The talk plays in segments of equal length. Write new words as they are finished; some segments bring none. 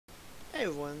Hi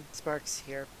everyone, Sparks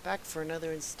here, back for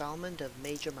another installment of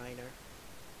Major Minor.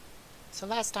 So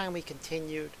last time we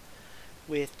continued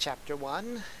with Chapter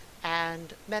 1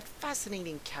 and met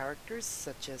fascinating characters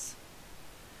such as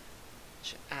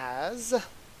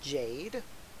Jade,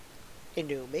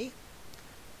 Inumi,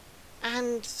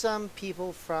 and some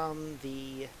people from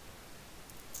the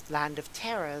Land of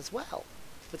Terra as well,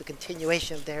 with a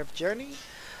continuation of their journey,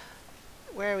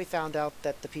 where we found out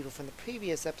that the people from the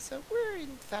previous episode were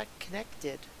in fact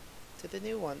connected to the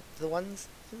new one. The ones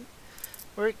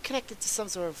were connected to some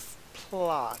sort of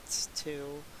plot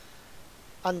to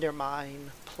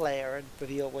undermine player and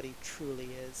reveal what he truly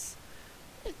is,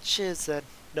 which is a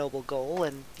noble goal.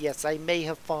 And yes, I may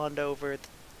have fawned over the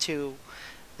two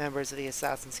members of the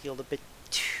Assassin's Guild a bit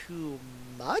too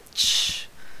much,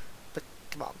 but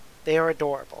come on, they are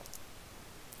adorable.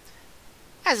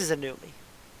 As is Inumi.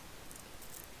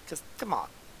 Because, come on,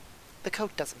 the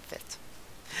coat doesn't fit.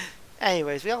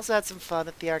 Anyways, we also had some fun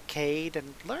at the arcade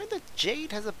and learned that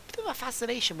Jade has a bit of a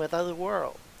fascination with other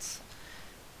worlds.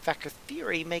 In fact, her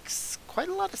theory makes quite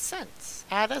a lot of sense.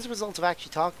 And as a result of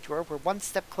actually talking to her, we're one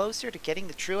step closer to getting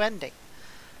the true ending.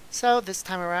 So this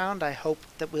time around, I hope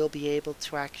that we'll be able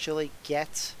to actually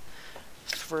get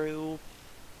through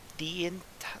the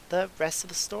rest of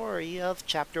the story of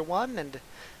Chapter 1 and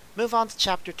move on to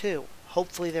Chapter 2.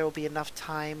 Hopefully there will be enough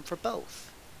time for both.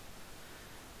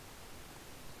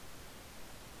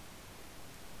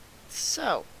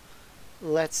 So,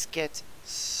 let's get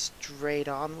straight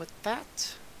on with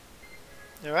that.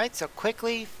 Alright, so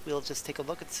quickly, we'll just take a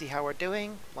look and see how we're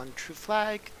doing. 1 true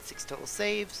flag, 6 total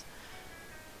saves,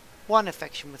 1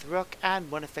 affection with Rook, and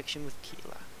 1 affection with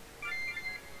Keela.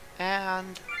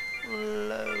 And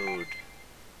load.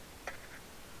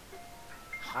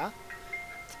 Huh?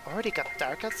 It's already got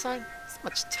dark outside? How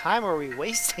much time are we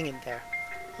wasting in there?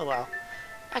 Oh well.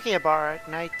 Arcadia bar at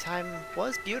night time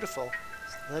was beautiful.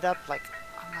 It's lit up like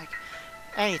unlike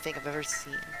anything I've ever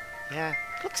seen. Yeah,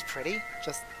 it looks pretty.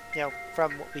 Just, you know,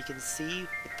 from what we can see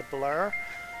with the blur.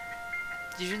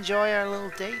 Did you enjoy our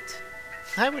little date?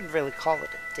 I wouldn't really call it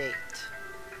a date.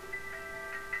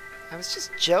 I was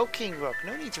just joking, Rook.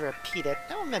 No need to repeat it.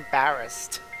 Now I'm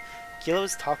embarrassed. Keela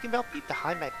was talking about me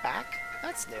behind my back?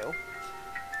 That's new.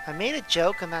 I made a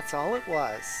joke and that's all it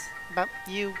was. About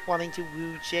you wanting to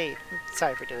woo Jade.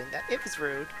 Sorry for doing that. It was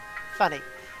rude. Funny.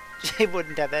 Jade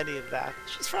wouldn't have any of that.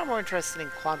 She's far more interested in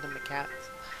quantum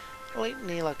mechanics. I'll let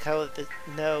Neela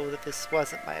know that this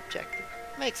wasn't my objective.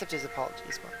 I accept his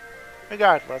apologies, but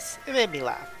regardless, it made me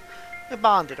laugh. We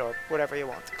bonded, or whatever you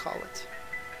want to call it.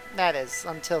 That is,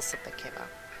 until something came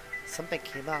up. Something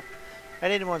came up. I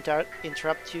didn't want to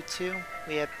interrupt you two.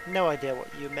 We had no idea what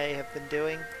you may have been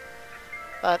doing.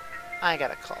 But I got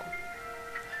a call.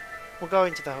 We're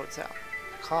going to the hotel.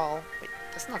 Call? Wait,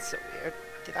 that's not so weird.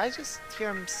 Did I just hear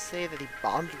him say that he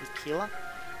bonded with Keela?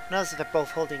 Notice that they're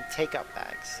both holding takeout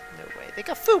bags. No way. They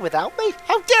got food without me?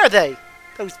 How dare they?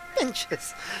 Those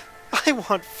benches. I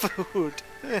want food.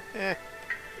 I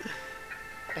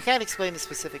can't explain the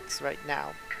specifics right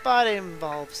now, but it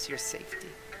involves your safety.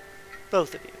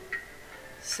 Both of you.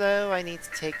 So I need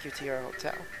to take you to your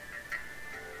hotel.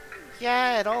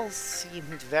 Yeah, it all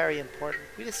seemed very important.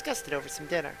 We discussed it over some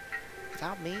dinner.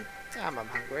 Without me? Damn, I'm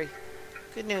hungry.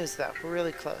 Good news, though. We're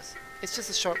really close. It's just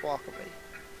a short walk away.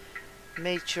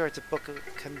 Made sure to book a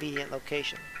convenient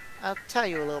location. I'll tell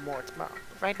you a little more tomorrow.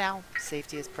 But right now,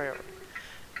 safety is priority.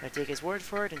 I take his word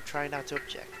for it and try not to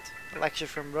object. A lecture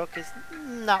from Rook is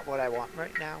not what I want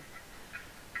right now.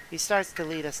 He starts to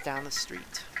lead us down the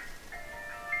street.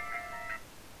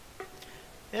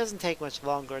 It doesn't take much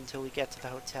longer until we get to the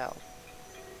hotel.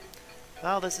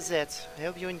 Well, this is it. I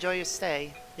hope you enjoy your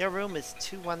stay. Your room is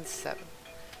 217.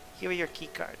 Here are your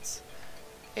keycards.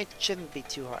 It shouldn't be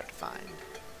too hard to find.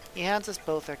 He hands us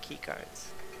both our keycards.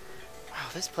 Wow,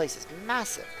 this place is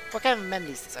massive. What kind of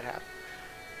amenities does it have?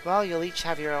 Well, you'll each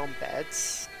have your own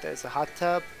beds. There's a hot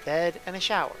tub, bed, and a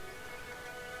shower.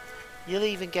 You'll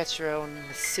even get your own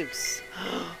masseuse.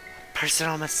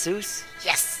 Personal masseuse?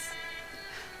 Yes!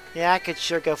 Yeah, I could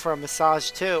sure go for a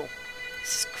massage too.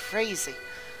 This is crazy.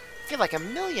 I feel like a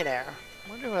millionaire. I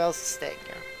wonder who else is staying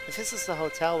here. If this is the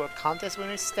hotel where contest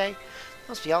winners stay, there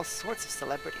must be all sorts of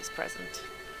celebrities present.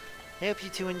 I hope you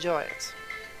two enjoy it.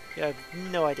 You have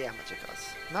no idea how much it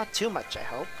costs. Not too much, I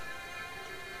hope.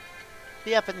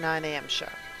 Be up at 9 AM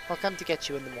sharp. I'll come to get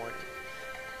you in the morning.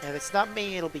 And if it's not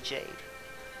me, it'll be Jade.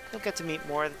 You'll get to meet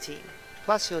more of the team.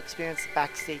 Plus, you'll experience the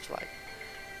backstage life.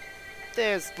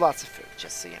 There's lots of food,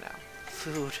 just so you know.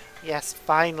 Food. Yes,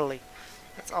 finally.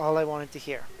 That's all I wanted to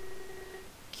hear.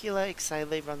 Keela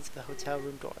excitedly runs to the hotel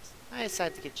room doors. I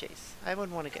decide to give chase. I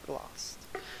wouldn't want to get lost.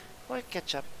 Or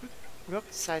catch up. Rook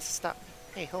decides to stop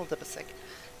me. Hey, hold up a second.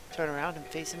 Turn around and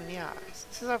face him in the eyes.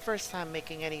 This is our first time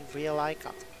making any real eye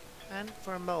contact. And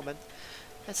for a moment,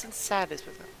 I sense sadness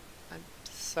with him. I'm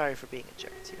sorry for being a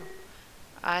jerk to you.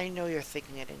 I know you're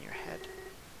thinking it in your head.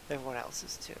 Everyone else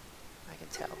is too. I can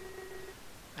tell.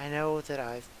 I know that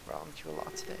I've wronged you a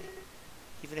lot today,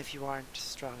 even if you aren't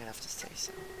strong enough to say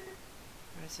so.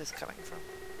 Where is this coming from?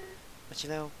 But you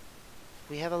know,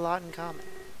 we have a lot in common,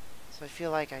 so I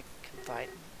feel like I can confide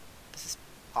in you. This is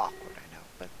awkward, I know,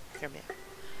 but hear me out.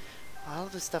 All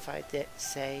of the stuff I did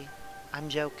say, I'm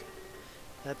joking,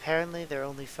 and apparently they're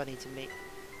only funny to me.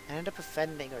 I end up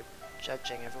offending or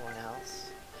judging everyone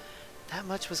else. That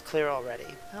much was clear already.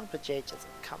 Well, but Jade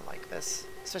doesn't come like this,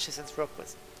 especially since Rook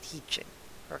was teaching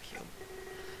her humor.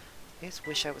 I just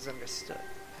wish I was understood.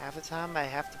 Half the time I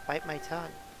have to bite my tongue.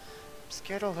 I'm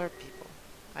scared I'll hurt people.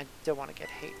 I don't want to get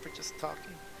hate for just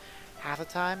talking. Half the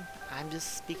time, I'm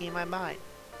just speaking my mind.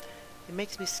 It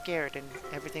makes me scared in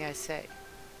everything I say.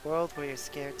 A world where you're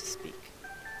scared to speak.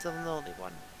 It's a lonely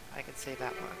one, I can say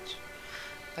that much.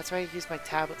 That's why I use my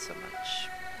tablet so much.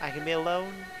 I can be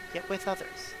alone, yet with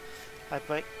others. I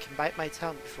can bite my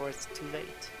tongue before it's too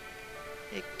late.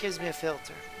 It gives me a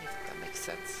filter, if that makes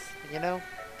sense. And you know,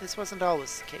 this wasn't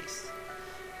always the case.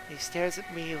 He stares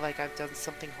at me like I've done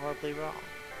something horribly wrong.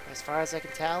 As far as I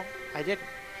can tell, I didn't.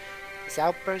 This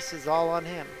outburst is all on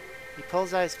him. He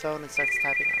pulls out his phone and starts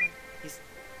typing on it. He's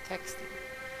texting.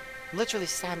 I'm literally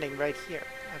standing right here.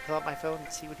 I pull out my phone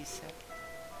and see what he said.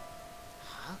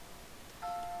 Huh?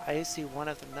 I used to be one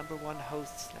of the #1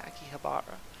 hosts in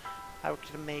Akihabara. I worked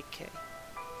at a maid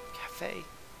cafe.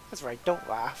 That's right, don't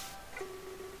laugh.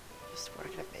 Just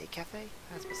work at a maid cafe?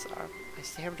 That's bizarre. I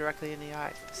stare him directly in the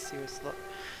eyes with a serious look.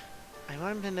 I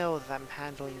want him to know that I'm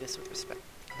handling this with respect.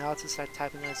 He nods and starts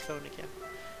typing on his phone again.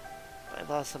 But I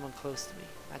lost someone close to me.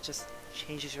 That just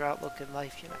changes your outlook in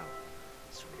life, you know.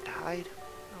 Someone died?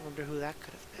 I wonder who that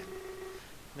could have been.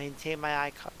 I maintain my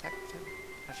eye contact with him.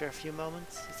 After a few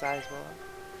moments, his eyes well up.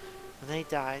 When they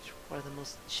died, one of the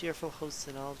most cheerful hosts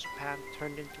in all of Japan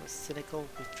turned into a cynical,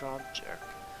 withdrawn jerk.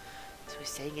 So he's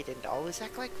saying he didn't always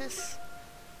act like this?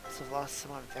 Must have lost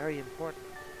someone very important.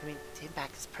 I mean, to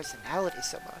impact his personality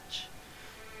so much.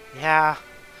 Yeah,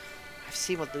 I've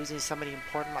seen what losing somebody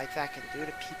important like that can do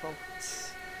to people.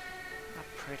 It's not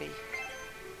pretty.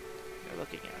 You're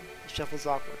looking at him. He shuffles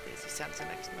awkwardly as he sends the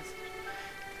next message.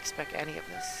 I don't expect any of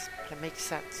this, but it makes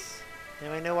sense.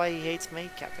 Now I know why he hates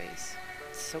maid cafes.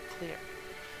 It's so clear.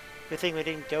 Good thing we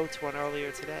didn't go to one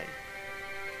earlier today.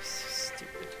 So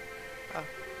stupid. Oh,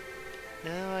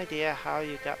 no idea how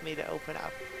you got me to open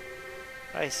up.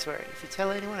 But I swear, if you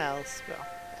tell anyone else, well,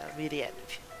 that'll be the end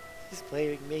of you. He's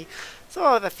blaming me.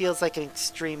 So that feels like an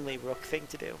extremely Rook thing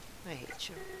to do. I hate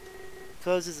you. He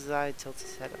closes his eye and tilts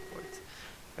his head upwards,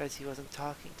 whereas he wasn't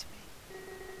talking to me.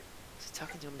 Was he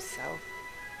talking to himself?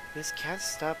 You just can't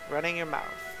stop running your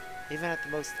mouth, even at the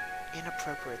most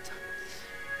inappropriate time.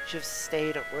 You should have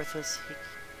stayed a worthless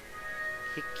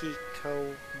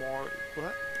hikikomori.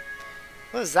 What?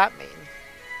 What does that mean?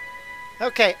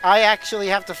 Okay, I actually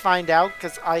have to find out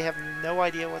because I have no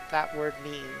idea what that word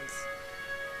means.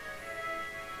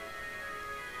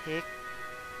 Hikikomori.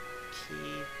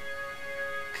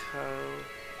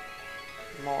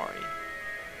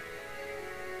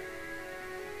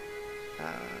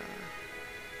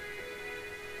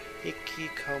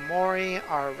 Hikikomori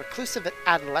are reclusive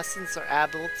adolescents or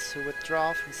adults who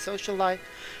withdraw from social life,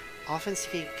 often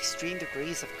seeking extreme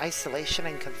degrees of isolation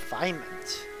and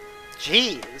confinement.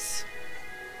 Jeez!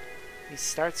 He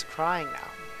starts crying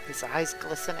now, his eyes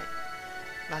glistening.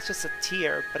 Not just a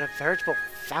tear, but a veritable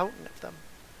fountain of them.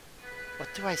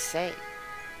 What do I say?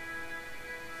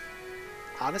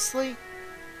 Honestly,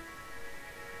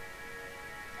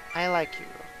 I like you,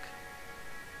 Rook.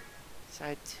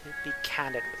 Decide to be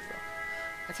candid with Rook.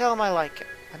 I tell him I like him.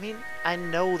 I mean, I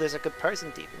know there's a good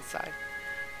person deep inside.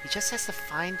 He just has to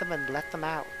find them and let them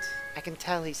out. I can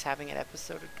tell he's having an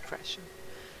episode of depression.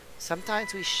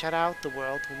 Sometimes we shut out the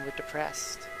world when we're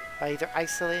depressed, by either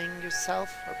isolating yourself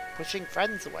or pushing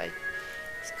friends away.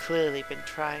 He's clearly been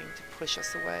trying to push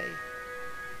us away.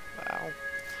 Wow.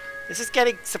 This is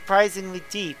getting surprisingly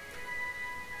deep.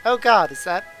 Oh god, is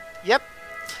that... Yep.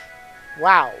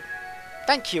 Wow.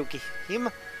 Thank you,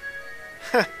 Gihim.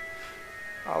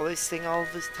 Wasting all of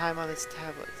his time on his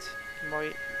tablet. Mori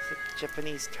is a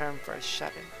Japanese term for a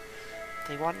shut-in.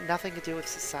 They want nothing to do with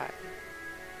society.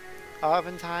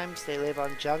 Oftentimes, they live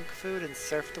on junk food and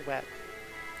surf the web.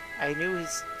 I knew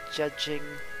his judging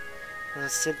was a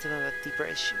symptom of a deeper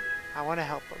issue. I want to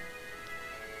help him.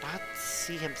 Not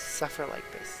see him suffer like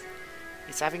this.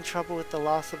 He's having trouble with the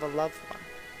loss of a loved one.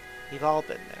 We've all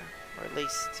been there. Or at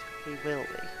least, we will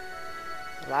be.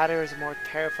 The latter is a more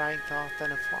terrifying thought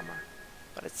than a former,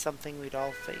 but it's something we'd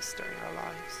all face during our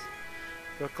lives.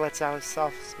 Rook lets out a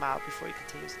soft smile before he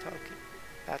continues talking.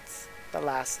 That's the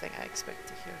last thing I expect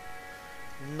to hear.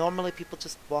 Normally people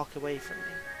just walk away from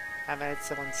me. I haven't had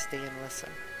someone stay and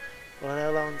listen, let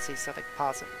alone say something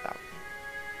positive about me.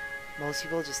 Most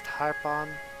people just harp on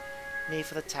me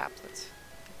for the tablet.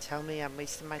 They tell me I'm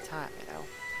wasting my time, you know.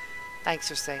 Thanks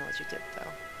for saying what you did,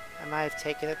 though. I might have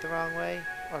taken it the wrong way,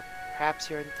 or perhaps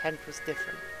your intent was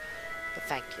different. But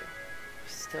thank you. You're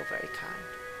still very kind.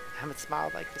 I haven't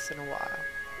smiled like this in a while.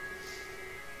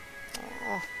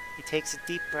 Oh, he takes a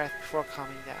deep breath before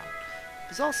calming down. It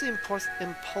was also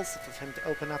impulsive of him to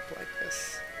open up like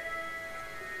this.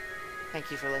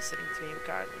 Thank you for listening to me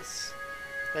regardless.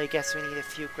 But I guess we need a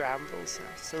few ground rules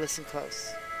now, so listen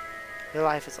close. Your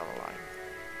life is on the line.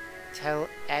 Tell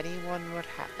anyone what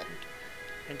happened,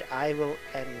 and I will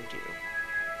end you.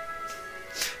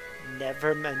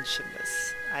 Never mention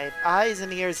this. I have eyes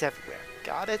and ears everywhere.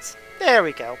 Got it? There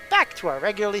we go. Back to our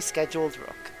regularly scheduled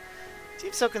Rook.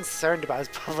 Seems so concerned about his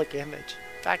public image.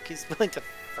 In fact, he's willing to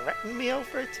threaten me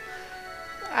over it.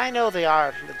 I know they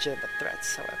are legitimate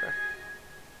threats, however.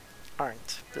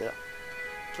 Aren't. Ugh.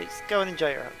 Please, go and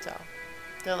enjoy your hotel.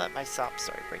 Don't let my sob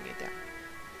story bring you down.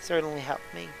 Certainly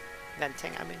helped me.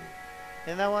 Venting, I mean.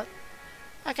 You know what?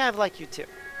 I kind of like you too.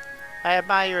 I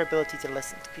admire your ability to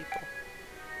listen to people.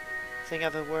 Saying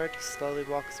other word, he slowly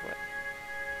walks away.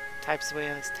 Types away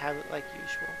on his tablet like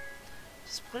usual.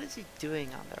 Just what is he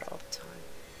doing on there all the time?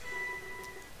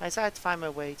 I decided to find my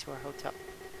way to our hotel.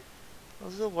 I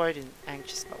was a little worried and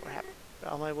anxious about what happened,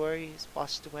 but all my worries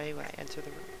washed away when I entered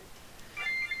the room.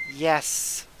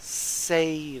 Yes!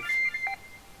 Save!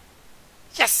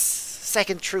 Yes!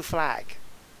 Second true flag!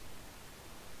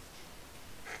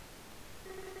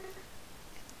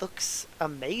 It looks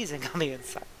amazing on the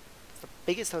inside. It's the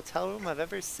biggest hotel room I've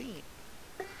ever seen.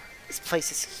 This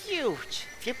place is huge!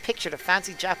 If you pictured a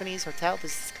fancy Japanese hotel,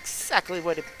 this is exactly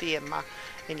what it'd be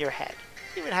in your head.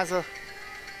 It even has a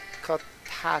kotatsu?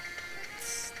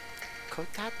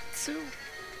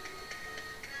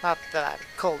 Not that I'm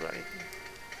cold or anything.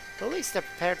 But at least they're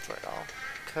prepared for it all.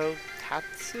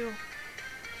 Kotatsu?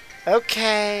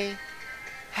 Okay.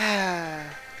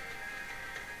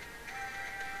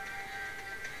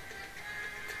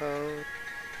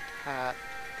 Kotat.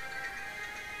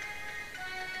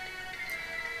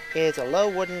 It is a low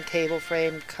wooden table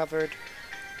frame covered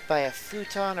by a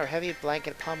futon or heavy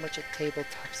blanket upon which a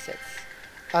tabletop sits.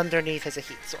 Underneath is a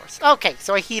heat source. Okay,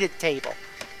 so a heated table.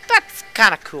 That's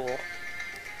kind of cool.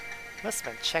 Must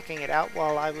have been checking it out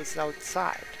while I was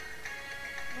outside.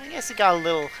 I guess he got a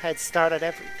little head start at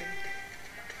everything.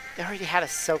 They already had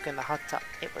us soak in the hot tub.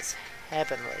 It was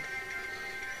heavenly.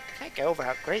 Can't get over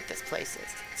how great this place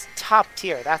is. It's top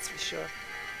tier, that's for sure.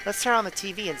 Let's turn on the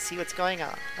TV and see what's going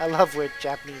on. I love weird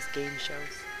Japanese game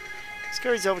shows. He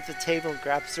scurries over to the table and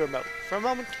grabs the remote. For a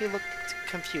moment he looked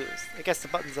confused. I guess the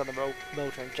button's on the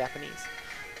remote are in Japanese.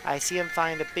 I see him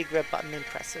find a big red button and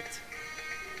press it.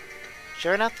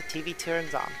 Sure enough, the TV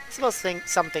turns on. I suppose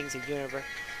some things are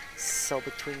universal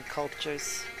between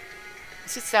cultures. He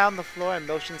sits down on the floor and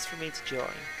motions for me to join.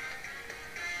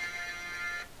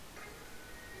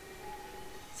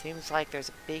 Seems like there's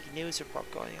a big news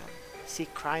report going on. I see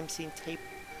crime scene tape.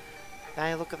 Then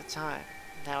I look at the time.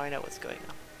 Now I know what's going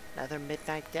on. Another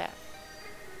midnight death.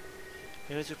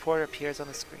 The news reporter appears on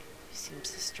the screen. He seems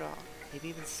distraught, maybe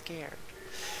even scared.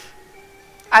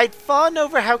 I'd fawn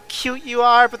over how cute you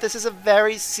are, but this is a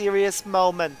very serious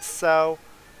moment, so...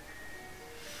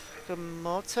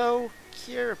 Komoto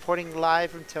here, reporting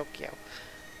live from Tokyo.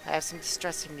 I have some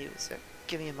distressing news.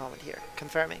 Give me a moment here.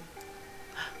 Confirming.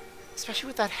 Especially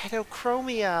with that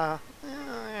heterochromia.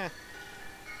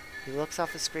 He looks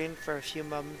off the screen for a few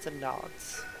moments and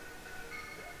nods.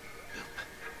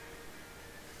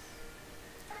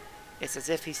 It's as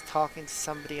if he's talking to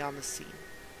somebody on the scene.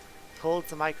 He holds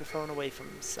the microphone away from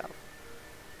himself.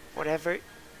 Whatever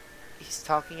he's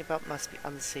talking about must be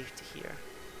unsafe to hear.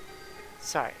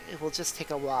 Sorry, it will just take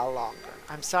a while longer.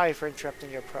 I'm sorry for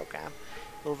interrupting your program.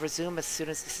 We'll resume as soon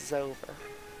as this is over.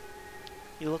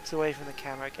 He looks away from the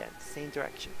camera again, same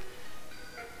direction.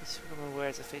 This woman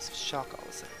wears a face of shock all of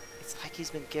a sudden. It's like he's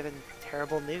been given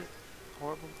terrible news.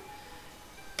 Horrible.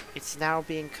 It's now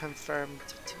being confirmed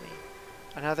to me.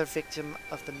 Another victim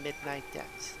of the midnight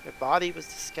deaths. Their body was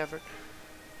discovered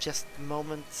just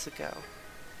moments ago.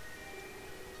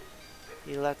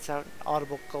 He lets out an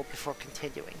audible gulp before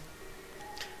continuing.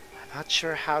 I'm not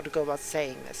sure how to go about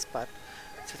saying this, but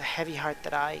it's with a heavy heart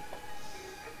that I...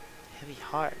 Heavy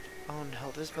heart? Oh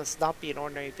no, this must not be an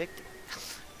ordinary victim.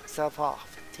 Myself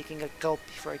off. taking a gulp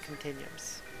before he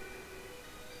continues.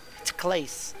 It's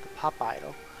Clace, the pop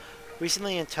idol.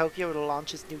 Recently in Tokyo to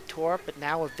launch his new tour, but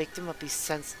now a victim of these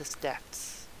senseless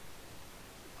deaths.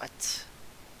 What?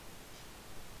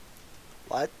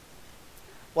 What?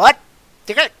 What?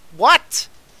 What?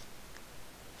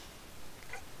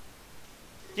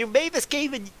 You made this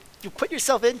game and you put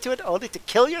yourself into it only to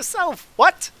kill yourself?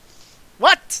 What?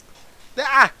 What?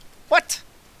 Ah! What?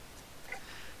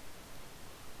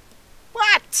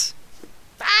 What?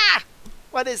 Ah!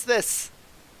 What is this?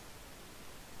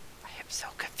 I am so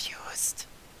confused.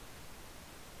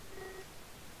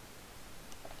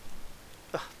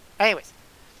 Ugh. Anyways.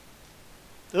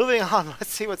 Moving on, let's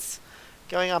see what's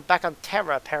going on back on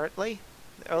Terra, apparently.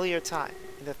 In the earlier time,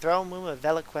 in the throne room of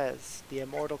Veloquez, the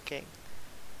immortal king.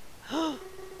 Oh,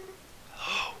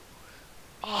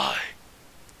 my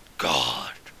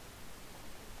God.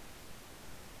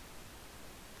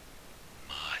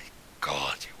 My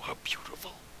God, you are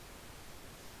beautiful.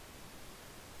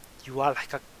 You are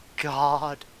like a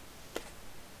god.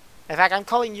 In fact, I'm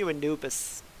calling you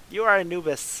Anubis. You are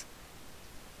Anubis.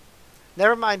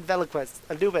 Never mind Veloquez.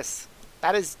 Anubis.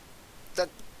 That is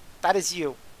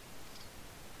you.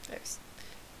 There's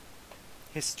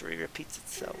history repeats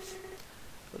itself.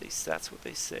 At least that's what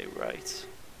they say, right?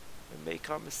 We make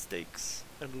our mistakes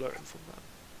and learn from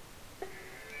them.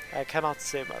 I cannot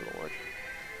say, my lord.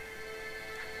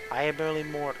 I am merely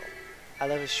mortal. I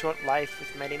live a short life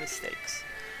with many mistakes.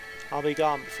 I'll be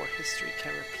gone before history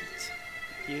can repeat.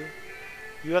 But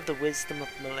you have the wisdom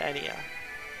of millennia.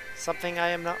 Something I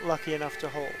am not lucky enough to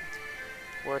hold.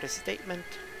 Were it a statement,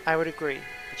 I would agree,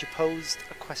 but you posed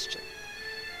a question,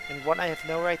 and one I have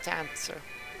no right to answer.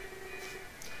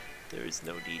 There is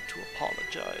no need to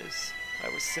apologize. I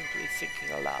was simply thinking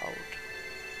aloud.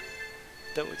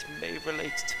 Though it may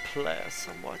relate to Player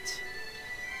somewhat,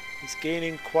 he's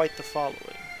gaining quite the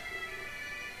following.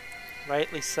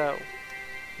 Rightly so.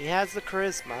 He has the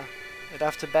charisma,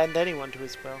 enough to bend anyone to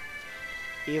his will,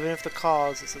 even if the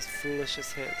cause is as foolish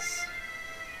as his.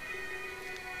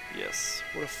 Yes,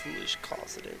 what a foolish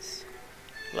cause it is.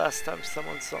 Last time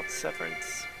someone sought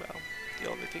severance, well, the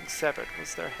only thing severed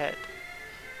was their head.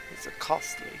 It's a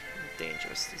costly and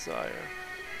dangerous desire.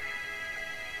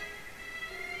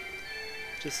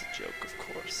 Just a joke, of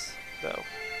course, though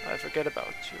I forget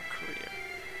about your career.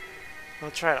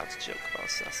 I'll try not to joke about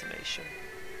assassination.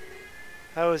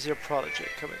 How is your protege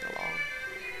coming along?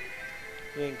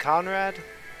 You mean Conrad?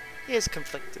 He is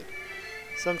conflicted.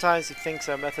 Sometimes he thinks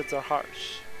our methods are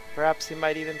harsh. Perhaps he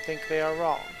might even think they are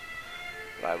wrong.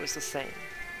 But I was the same.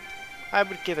 I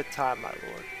would give it time, my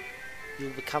lord. You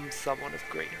will become someone of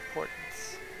great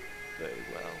importance. Very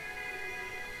well.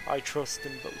 I trust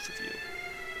in both of you.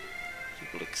 You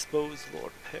will expose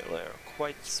Lord Pelair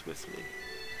quite swiftly,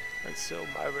 and so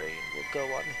my reign will go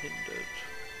unhindered.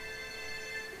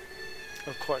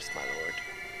 Of course, my lord.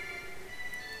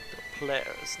 Though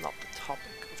Pelair is not the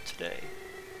topic of today,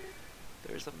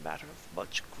 there is a matter of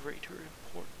much greater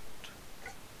importance.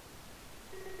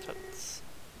 Tuts.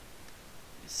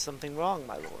 Is something wrong,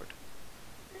 my lord?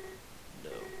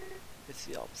 No, it's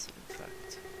the opposite, in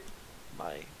fact.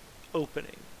 My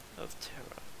opening of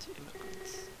Terra to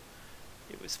immigrants.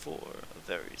 It was for a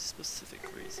very specific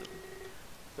reason.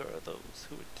 There are those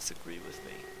who would disagree with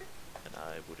me, and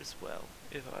I would as well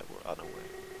if I were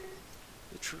unaware.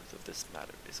 The truth of this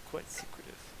matter is quite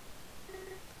secretive.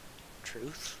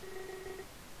 Truth?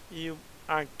 You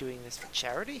aren't doing this for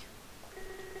charity?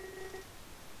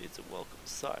 It's a welcome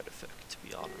side effect, to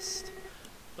be honest.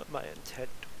 But my intent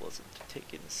wasn't to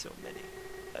take in so many.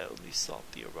 I only sought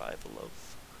the arrival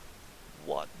of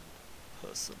one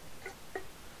person.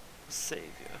 The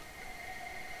Savior.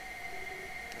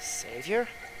 The Savior?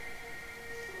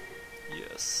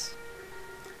 Yes.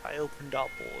 I opened our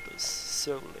borders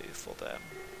solely for them.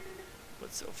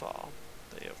 But so far,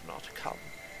 they have not come.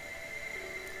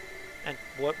 And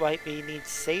what might we need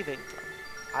saving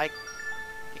from?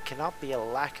 It cannot be a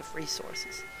lack of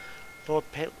resources. Lord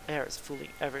Pelair is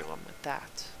fooling everyone with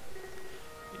that.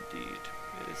 Indeed,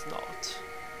 it is not.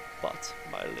 But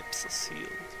my lips are sealed.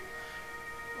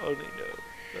 Only know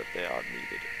that they are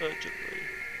needed urgently.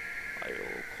 I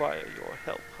will require your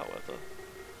help, however.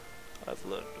 I've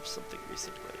learned of something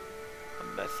recently.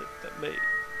 A method that may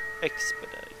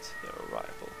expedite their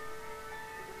arrival.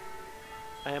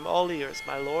 I am all ears,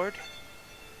 my lord.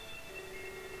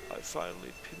 I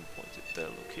finally pinpointed their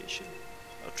location.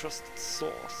 A trusted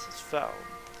source has found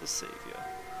the Savior.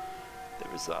 They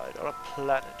reside on a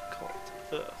planet called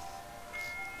Earth.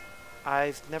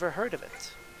 I've never heard of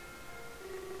it.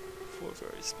 For a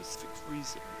very specific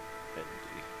reason,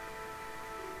 Andy.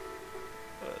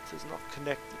 Earth is not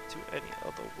connected to any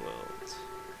other world.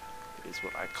 It is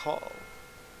what I call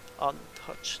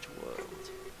untouched world.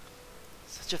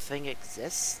 Such a thing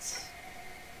exists?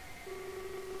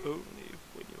 Only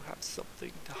when you have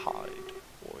something to hide,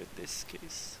 or in this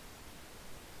case,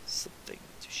 something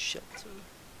to shelter.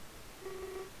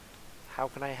 How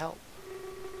can I help?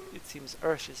 It seems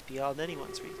Earth is beyond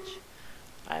anyone's reach.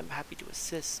 I am happy to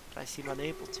assist, but I seem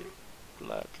unable to.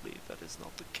 Gladly, that is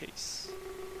not the case.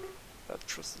 That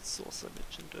trusted source I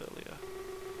mentioned earlier,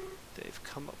 they've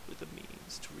come up with a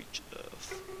means to reach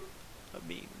Earth. A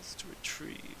means to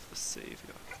retrieve the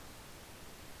Savior.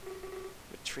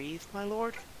 Retrieve, my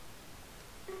lord?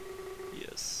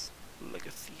 Yes, like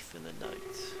a thief in the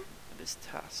night, and his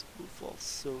task will fall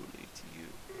solely to you.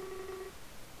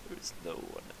 There is no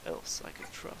one else I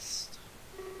can trust.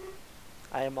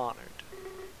 I am honored.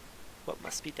 What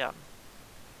must be done?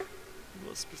 You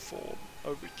must perform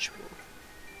a ritual.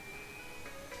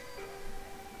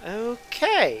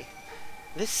 Okay.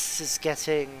 This is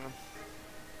getting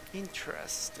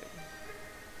interesting.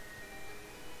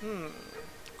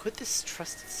 Could this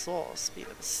trusted source be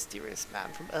the mysterious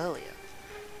man from earlier?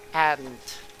 And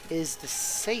is the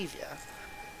savior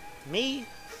me?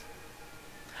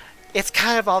 It's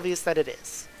kind of obvious that it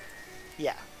is.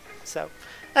 Yeah. So,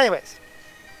 anyways.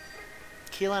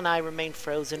 Keela and I remain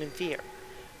frozen in fear.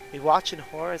 We watch in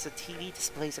horror as a TV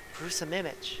displays a gruesome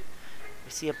image.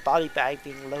 We see a body bag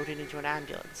being loaded into an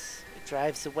ambulance. It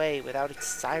drives away without its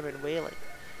siren wailing.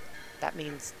 That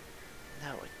means...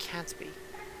 no, it can't be.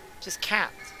 Just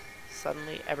can't.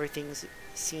 Suddenly, everything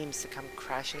seems to come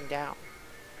crashing down.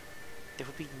 There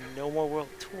will be no more world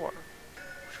tour.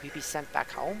 Would we be sent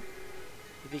back home?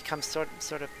 Would we become sort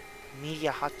of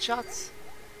media hotshots?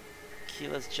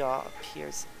 Keela's jaw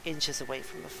appears inches away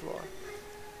from the floor.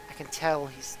 I can tell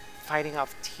he's fighting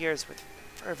off tears with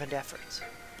fervent effort.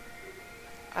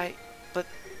 But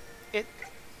it...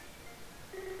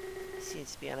 He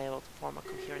seems to be unable to form a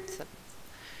coherent sentence.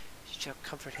 You shall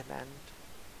comfort him and...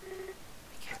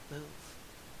 I can't move.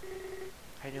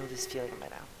 I know this feeling by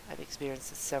now. I've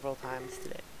experienced it several times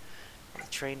today. On the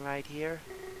train ride here,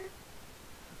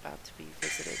 I'm about to be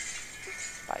visited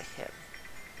by him.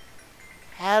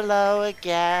 Hello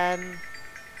again.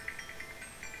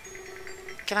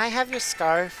 Can I have your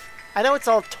scarf? I know it's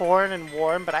all torn and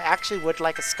worn, but I actually would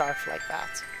like a scarf like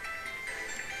that.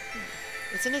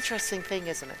 It's an interesting thing,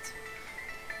 isn't it?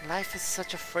 Life is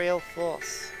such a frail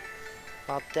force,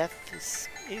 while death is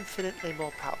infinitely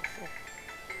more powerful.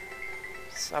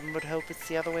 Some would hope it's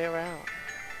the other way around.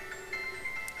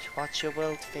 To watch your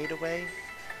world fade away,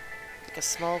 like a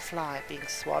small fly being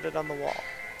swatted on the wall.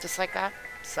 Just like that,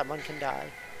 someone can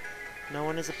die. No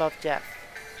one is above death,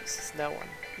 just as no one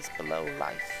is below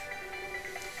life.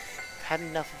 I've had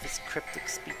enough of his cryptic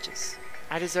speeches.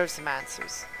 I deserve some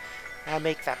answers. I'll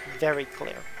make that very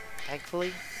clear.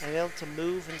 Thankfully, I'm able to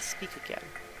move and speak again.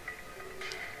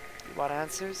 You want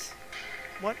answers?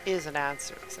 What is an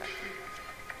answer, exactly?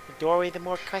 The doorway to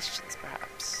more questions,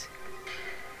 perhaps.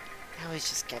 Now he's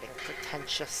just getting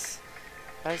pretentious.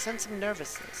 But I sense some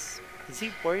nervousness. Is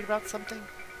he worried about something?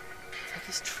 It's like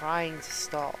he's trying to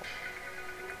stall.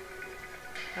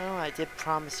 Oh, I did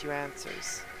promise you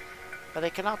answers. But I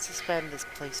cannot suspend this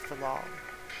place for long.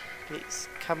 Please,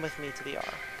 come with me to the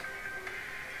Ark.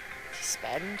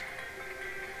 Suspend?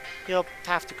 You'll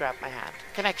have to grab my hand.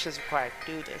 Connection is required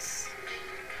to do this.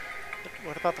 But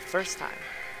what about the first time?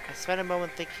 I spent a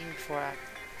moment thinking before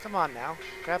acting. Come on now,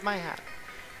 grab my hand.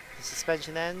 If the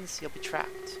suspension ends, you'll be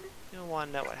trapped. You'll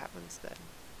want to know what happens then.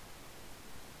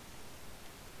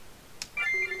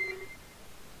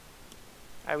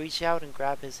 I reach out and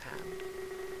grab his hand.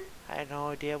 I had no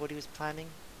idea what he was planning,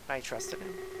 but I trusted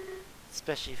him.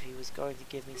 Especially if he was going to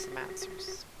give me some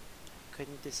answers. I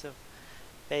couldn't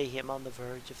disobey him on the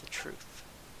verge of the truth.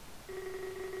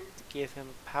 To give him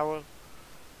power,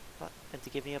 and to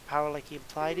give me a power like he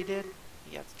implied he did,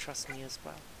 he had to trust me as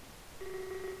well.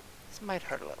 This might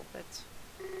hurt a little bit.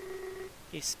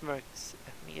 He smirks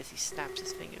at me as he snaps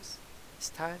his fingers, this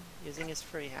time using his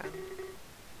free hand.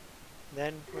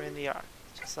 Then we're in the Ark,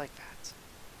 just like that.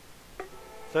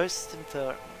 First and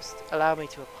foremost, allow me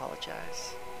to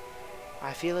apologize.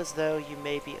 I feel as though you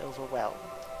may be overwhelmed.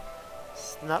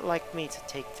 It's not like me to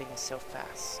take things so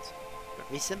fast. But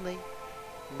recently,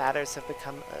 matters have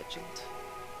become urgent.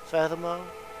 Furthermore,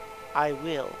 I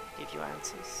will give you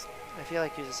answers. I feel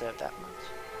like you deserve that much.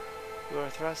 You are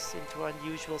thrust into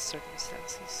unusual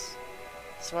circumstances.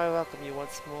 So I welcome you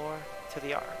once more to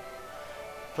the Ark.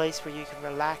 A place where you can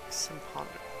relax and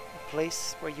ponder. A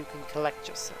place where you can collect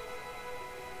yourself.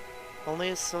 Only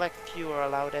a select few are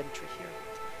allowed entry here.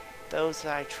 Those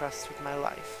that I trust with my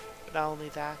life. but not only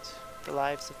that, the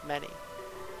lives of many.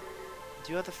 And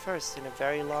you are the first in a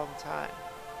very long time.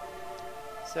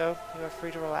 So, you are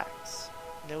free to relax.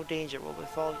 No danger will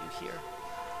befall you here.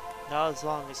 Not as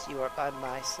long as you are by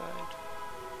my side.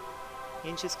 He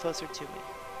inches closer to me,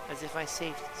 as if my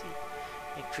safety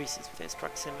increases with his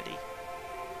proximity.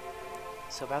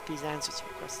 So about these answers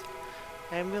you requested,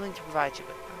 I am willing to provide you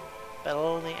with them, but I'll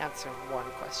only answer one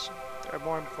question. There are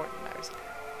more important matters at hand.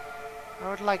 I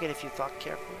would like it if you thought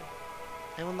carefully.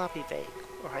 I will not be vague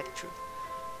or hide the truth,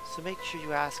 so make sure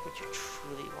you ask what you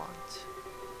truly want.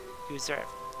 You deserve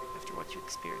it, after what you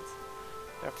experienced.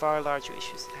 There are far larger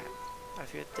issues at hand. I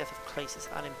fear the death of Clace is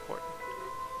unimportant.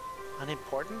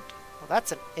 Unimportant? Well,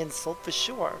 that's an insult for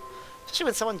sure, especially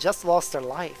when someone just lost their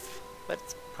life. But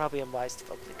it's probably unwise to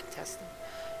vocally contest them.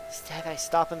 Instead, I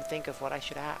stop and think of what I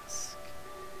should ask.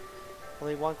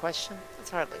 Only one question? That's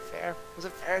hardly fair. There's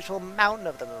a veritable mountain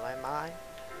of them in my mind.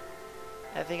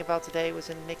 Everything about today was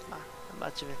an enigma, and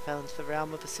much of it fell into the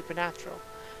realm of the supernatural.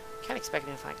 I can't expect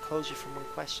me to find closure from one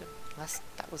question, unless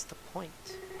that was the point.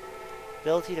 The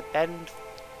ability to bend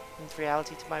into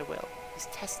reality to my will is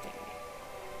testing me.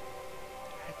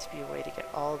 There had to be a way to get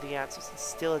all the answers and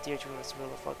still adhere to this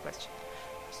rule of one question.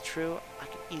 If it's true, I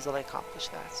can easily accomplish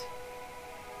that.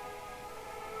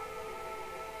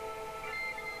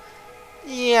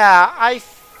 Yeah, I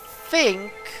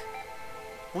think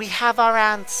we have our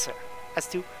answer as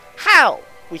to how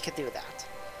we can do that.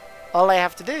 All I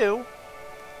have to do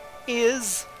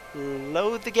is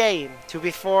load the game to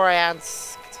before I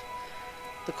asked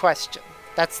the question.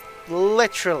 That's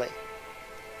literally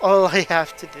all I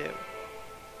have to do.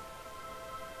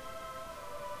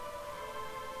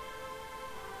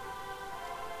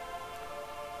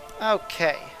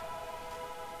 Okay.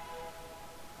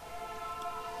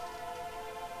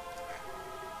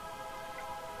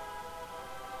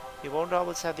 You won't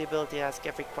always have the ability to ask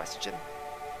every question.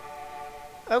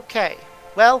 Okay,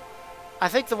 well, I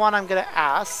think the one I'm going to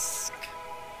ask...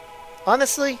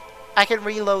 Honestly, I can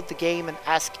reload the game and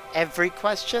ask every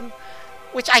question,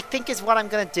 which I think is what I'm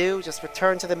going to do. Just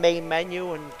return to the main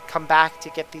menu and come back to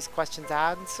get these questions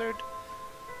answered.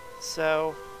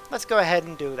 So, let's go ahead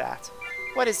and do that.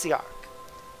 What is the Ark?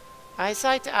 I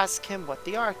decided to ask him what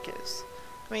the Ark is.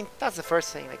 I mean, that's the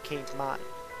first thing that came to mind.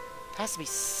 There has to be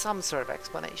some sort of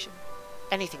explanation.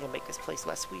 Anything to make this place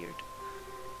less weird.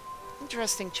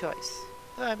 Interesting choice.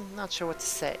 I'm not sure what to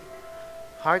say.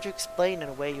 Hard to explain in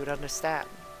a way you'd understand.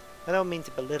 I don't mean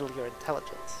to belittle your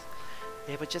intelligence.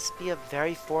 It would just be a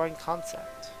very foreign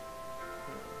concept.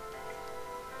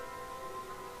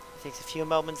 It takes a few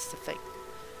moments to think.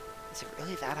 Is it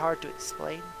really that hard to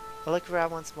explain? I look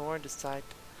around once more and decide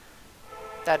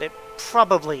that it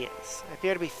probably is. I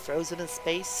appear to be frozen in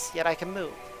space, yet I can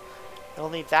move. Not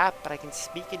only that, but I can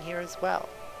speak in here as well.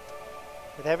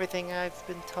 With everything I've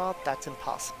been taught, that's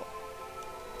impossible.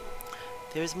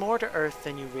 There is more to Earth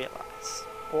than you realize,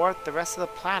 or the rest of the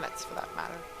planets for that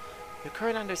matter. Your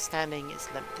current understanding is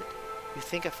limited. You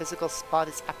think a physical spot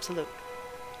is absolute.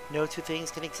 No two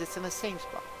things can exist in the same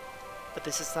spot. But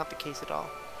this is not the case at all.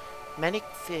 Many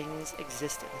things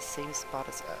exist in the same spot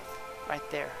as Earth, right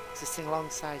there, existing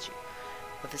alongside you,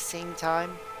 but at the same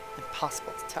time,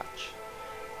 impossible to touch.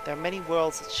 There are many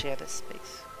worlds that share this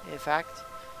space. In fact,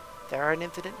 there are an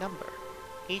infinite number,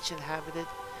 each inhabited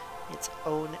its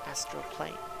own astral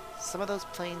plane. Some of those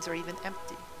planes are even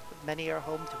empty, but many are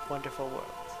home to wonderful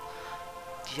worlds.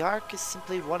 The Ark is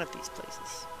simply one of these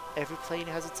places. Every plane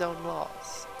has its own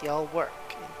laws. They all work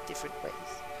in different ways.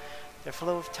 Their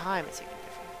flow of time is even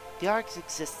different. The Ark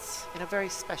exists in a very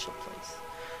special place.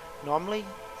 Normally,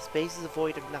 space is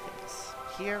void of nothingness.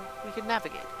 Here, we can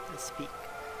navigate and speak.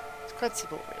 It's quite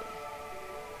simple, really.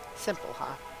 Simple,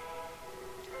 huh?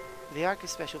 The Ark is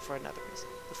special for another reason.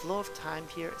 The flow of time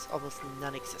here is almost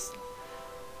non-existent.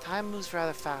 Time moves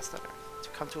rather fast on Earth. To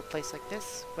come to a place like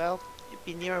this, well, you'd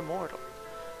be near immortal.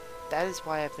 That is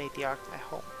why I've made the Ark my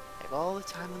home. I have all the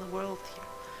time in the world here.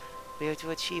 Be able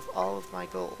to achieve all of my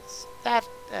goals. That,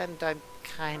 and I'm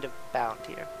kind of bound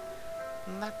here.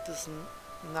 And that does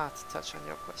not touch on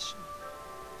your question.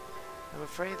 I'm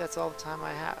afraid that's all the time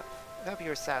I have. I hope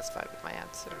you are satisfied with my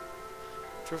answer.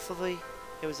 Truthfully,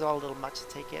 it was all a little much to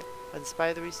take in, but in spite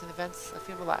of the recent events, I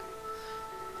feel relaxed.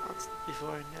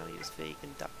 Before I know he was vague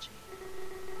and dodgy.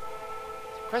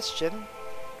 Question.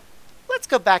 Let's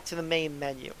go back to the main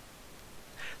menu,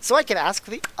 so I can ask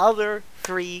the other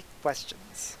 3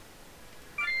 questions.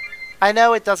 I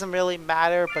know it doesn't really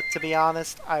matter, but to be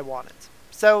honest, I want it.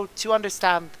 So, to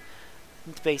understand,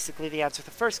 basically the answer to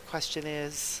the first question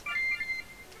is...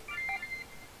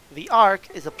 The Ark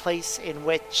is a place in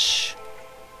which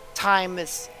time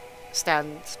is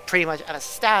stands pretty much at a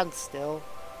standstill.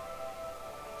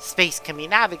 Space can be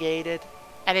navigated,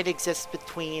 and it exists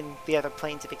between the other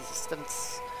planes of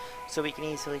existence, so we can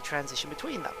easily transition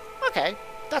between them. Okay,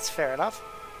 that's fair enough.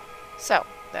 So,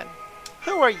 then,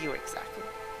 who are you exactly?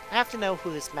 I have to know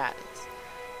who this man is.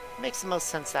 It makes the most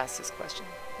sense to ask this question.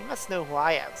 He must know who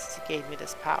I am since he gave me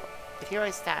this power, but here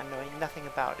I stand knowing nothing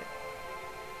about it.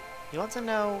 You want to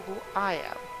know who I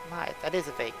am? My, that is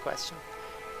a vague question.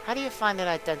 How do you find an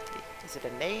identity? Is it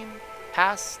a name,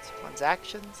 past, one's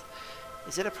actions?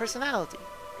 Is it a personality,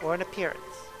 or an appearance?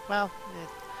 Well,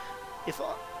 if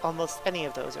almost any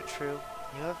of those are true,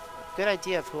 you have a good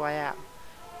idea of who I am.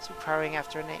 It's inquiring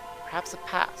after a name, perhaps a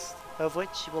past, of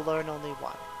which you will learn only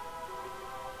one.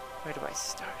 Where do I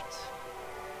start?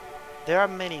 There are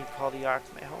many who call the Ark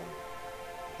my home.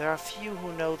 There are few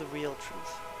who know the real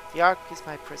truth. The Ark is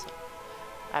my prison.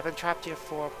 I've been trapped here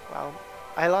for, well,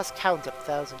 I lost count of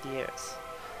 1,000 years.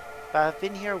 But I've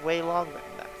been here way longer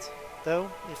than that.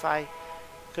 Though, if I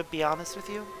could be honest with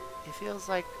you, it feels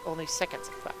like only seconds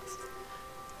have passed.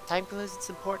 Time can lose its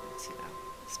importance, you know,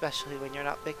 especially when you're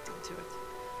not victim to it.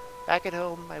 Back at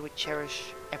home, I would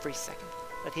cherish every second,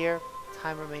 but here,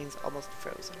 time remains almost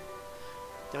frozen.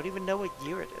 Don't even know what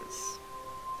year it is.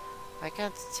 I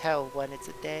can't tell when it's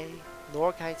a day,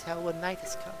 nor can I tell when night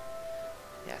has come.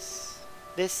 Yes,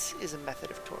 this is a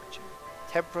method of torture.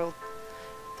 Temporal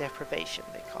deprivation,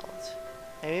 they call it.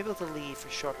 I'm able to leave for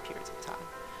short periods of time.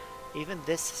 Even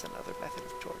this is another method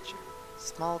of torture.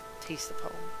 Small taste of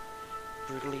home,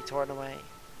 brutally torn away.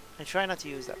 I try not to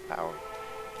use that power.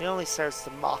 It only serves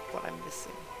to mock what I'm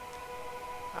missing.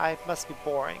 I must be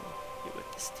boring you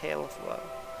with this tale of woe.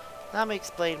 Let me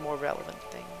explain more relevant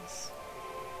things.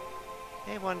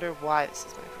 You may wonder why this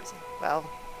is my prison. Well,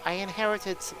 I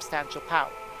inherited substantial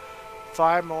power.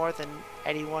 Far more than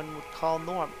anyone would call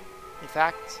normal. In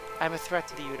fact, I'm a threat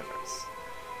to the universe.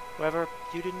 However,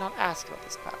 you did not ask about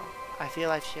this power. I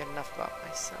feel I've shared enough about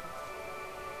myself.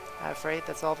 I'm afraid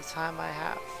that's all the time I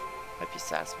have. Hope you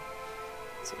satisfied.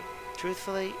 So,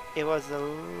 truthfully, it was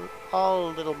all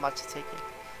a little much to take in.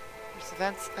 For these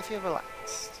events, I feel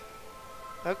relaxed.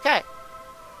 Okay.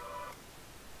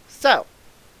 So,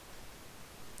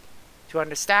 to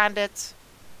understand it,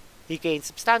 he gained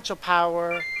substantial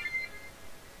power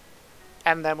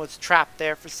and then was trapped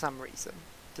there for some reason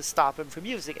to stop him from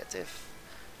using it, if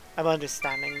I'm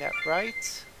understanding that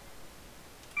right.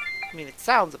 I mean, it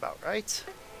sounds about right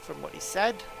from what he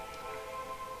said.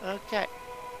 Okay.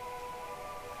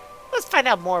 Let's find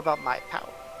out more about my power.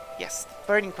 Yes, the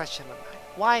burning question of mine.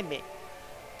 Why me?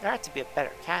 There had to be a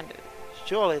better candidate.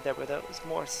 Surely there were those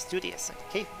more studious and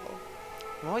capable.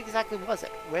 And what exactly was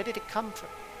it? Where did it come from?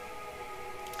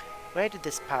 Where did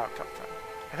this power come from?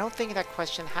 I don't think that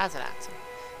question has an answer.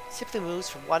 It simply moves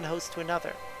from one host to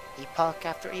another, epoch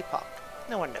after epoch.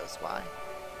 No one knows why.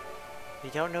 We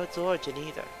don't know its origin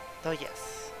either. Though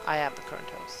yes, I am the current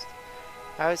host.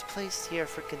 I was placed here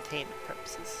for containment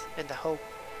purposes, in the hope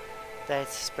that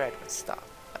its spread would stop.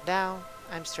 But now,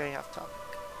 I'm straying off topic.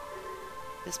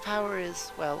 This power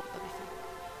is, well, let me think.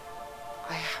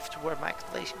 I have to word my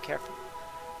explanation carefully.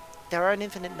 There are an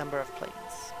infinite number of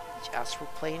planes. Each astral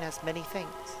plane has many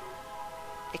things.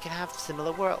 It can have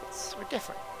similar worlds, or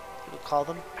different. You would call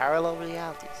them parallel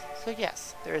realities. So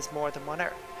yes, there is more than one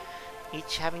Earth,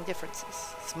 each having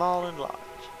differences, small and large,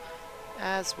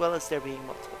 as well as there being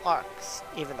multiple arcs,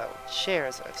 even though it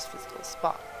shares Earth's physical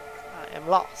spot. I am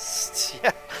lost.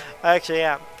 Yeah, I actually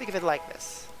am. Think of it like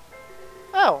this.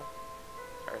 Oh,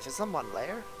 Earth is on one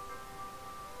layer.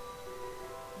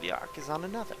 The arc is on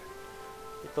another.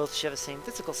 They both share the same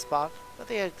physical spot, but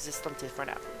they exist on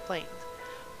different astral planes.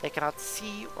 They cannot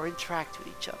see or interact with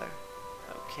each other.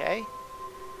 Okay.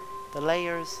 The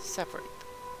layers separate them.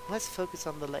 Let's focus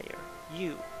on the layer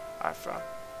you are from.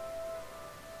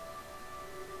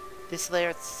 This layer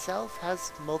itself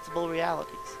has multiple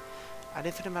realities. An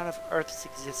infinite amount of Earths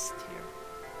exist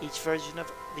here. Each version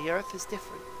of the Earth is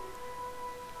different,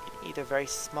 in either very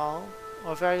small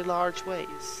or very large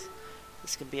ways.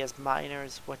 This can be as minor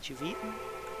as what you've eaten,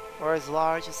 or as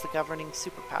large as the governing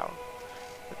superpower.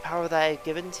 The power that I've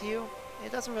given to you,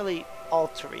 it doesn't really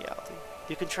alter reality.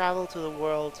 You can travel to the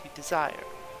world you desire.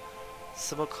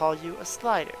 Some will call you a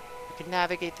slider. You can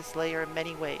navigate this layer in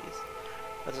many ways.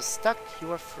 Whether stuck,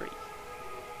 you are free.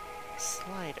 A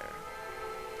slider.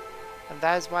 And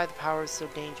that is why the power is so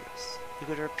dangerous. You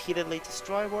could repeatedly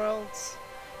destroy worlds.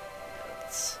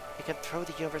 It can throw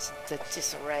the universe into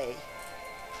disarray.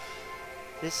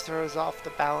 This throws off the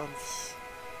balance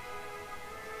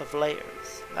of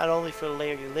layers, not only for the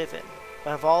layer you live in,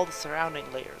 but of all the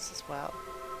surrounding layers as well.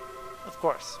 Of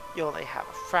course, you only have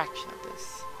a fraction of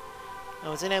this. I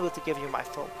wasn't able to give you my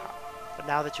full power. But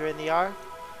now that you're in the Ark,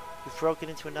 you've broken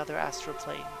into another astral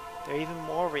plane. There are even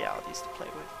more realities to play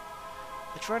with.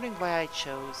 It's wondering why I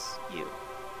chose you.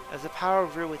 As the power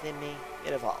grew within me,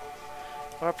 it evolved.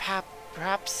 Or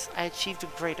perhaps I achieved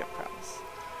a greater promise.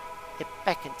 It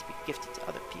beckoned to be gifted to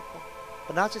other people,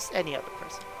 but not just any other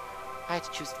person. I had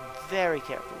to choose very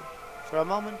carefully. For a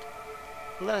moment,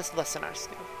 let us lessen our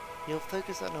skill. You'll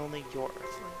focus on only your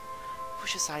earthling.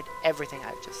 Push aside everything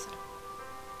I've just said.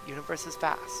 The universe is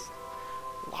vast.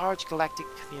 A large galactic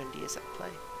community is at play.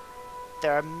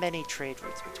 There are many trade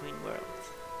routes between worlds.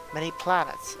 Many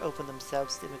planets open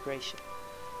themselves to immigration.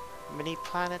 Many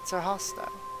planets are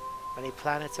hostile. Many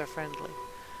planets are friendly.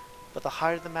 But the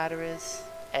heart of the matter is,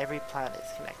 every planet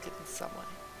is connected in some way.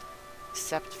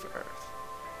 Except for Earth.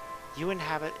 You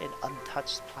inhabit an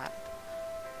untouched planet.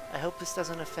 I hope this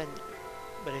doesn't offend you,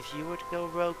 but if you were to go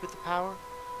rogue with the power,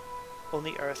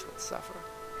 only Earth would suffer.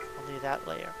 Only that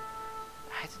layer.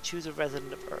 I had to choose a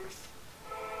resident of Earth.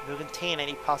 It will contain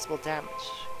any possible damage,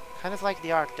 kind of like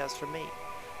the Ark does for me.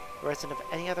 A resident of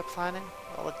any other planet,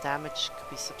 well, the damage could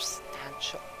be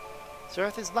substantial. So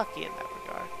Earth is lucky in that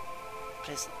regard,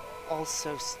 but it's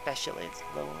also special in its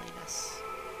loneliness.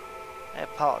 I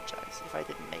apologize if I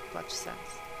didn't make much sense.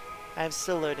 I am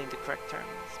still learning the correct terms.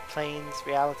 Planes,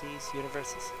 realities,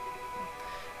 universes.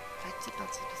 But I did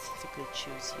not specifically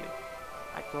choose you.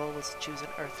 My goal was to choose an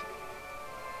Earthling.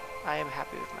 I am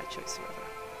happy with my choice, however.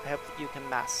 I hope that you can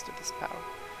master this power.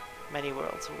 Many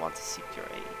worlds will want to seek your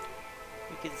aid.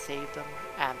 We can save them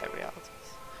and their realities.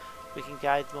 We can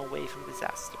guide them away from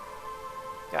disaster.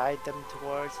 Guide them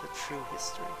towards the true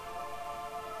history.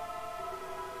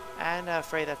 And I'm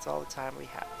afraid that's all the time we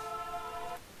have.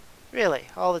 Really,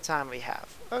 all the time we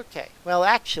have. Okay, well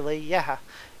actually, yeah,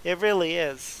 it really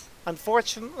is.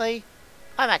 Unfortunately,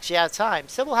 I'm actually out of time,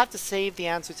 so we'll have to save the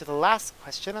answer to the last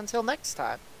question until next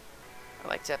time. I'd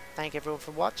like to thank everyone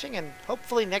for watching, and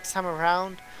hopefully next time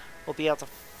around, we'll be able to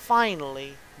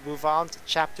finally move on to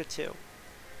Chapter 2.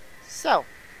 So,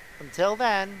 until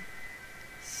then,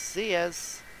 see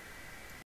yas.